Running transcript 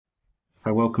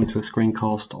So welcome to a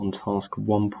screencast on task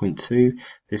 1.2.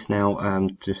 This now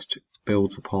just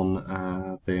builds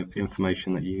upon the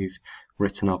information that you've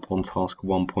written up on task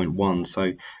 1.1.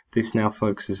 So this now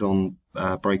focuses on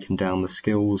breaking down the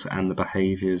skills and the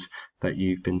behaviours that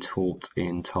you've been taught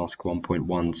in task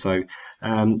 1.1. So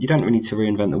you don't really need to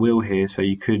reinvent the wheel here. So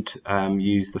you could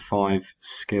use the 5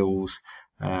 skills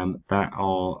that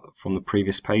are from the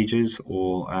previous pages,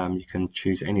 or you can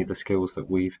choose any of the skills that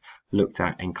we've looked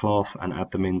at in class and add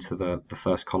them into the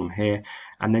first column here.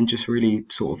 And then just really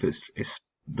sort of it's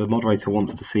the moderator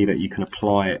wants to see that you can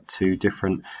apply it to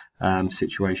different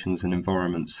situations and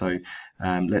environments. So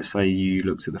let's say you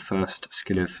looked at the first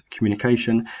skill of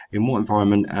communication. In what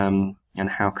environment and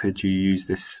how could you use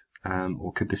this,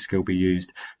 or could this skill be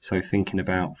used? So thinking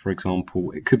about, for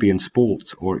example, it could be in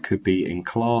sport, or it could be in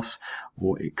class,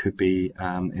 or it could be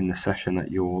in the session that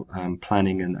you're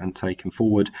planning and taking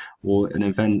forward, or an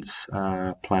events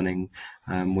planning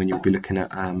when you'll be looking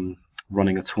at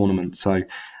running a tournament. So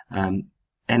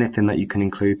anything that you can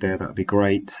include there, that would be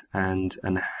great. And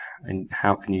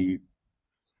how can you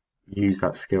use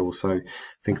that skill? So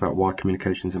think about why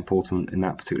communication is important in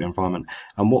that particular environment,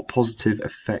 and what positive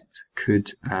effect could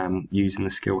using the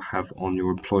skill have on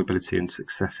your employability and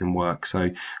success in work.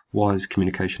 So why is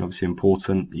communication obviously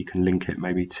important? You can link it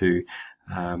maybe to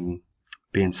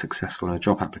being successful in a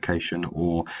job application,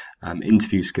 or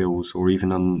interview skills, or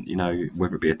even on,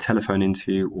 whether it be a telephone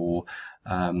interview or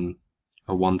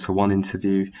a one-to-one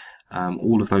interview.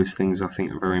 All of those things I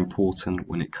think are very important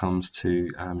when it comes to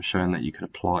showing that you can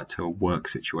apply it to a work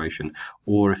situation.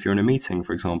 Or if you're in a meeting,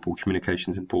 for example,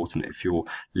 communication is important if you're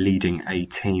leading a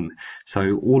team.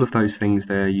 So all of those things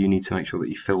there, you need to make sure that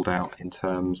you filled out in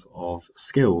terms of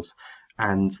skills.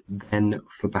 And then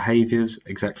for behaviours,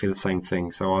 exactly the same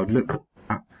thing. So I'd look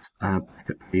at back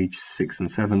at page 6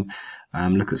 and 7,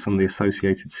 look at some of the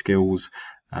associated skills,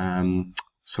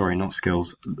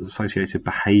 associated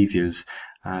behaviours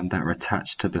that are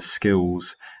attached to the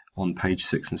skills on page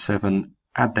 6 and 7,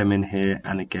 add them in here,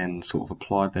 and again sort of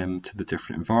apply them to the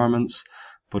different environments,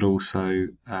 but also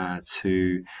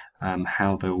to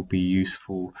how they will be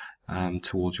useful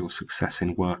towards your success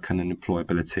in work and in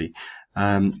employability.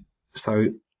 So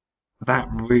that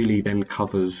really then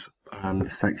covers the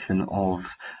section of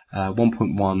 1.1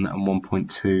 and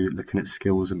 1.2, looking at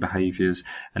skills and behaviours,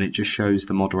 and it just shows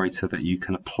the moderator that you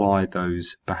can apply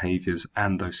those behaviours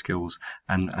and those skills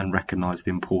and recognise the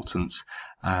importance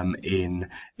in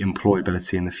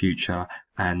employability in the future,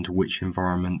 and which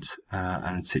environment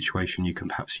and situation you can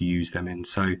perhaps use them in.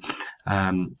 So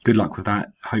good luck with that.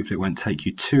 Hopefully it won't take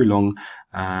you too long,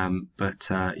 but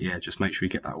yeah, just make sure you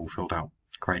get that all filled out.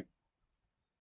 Great.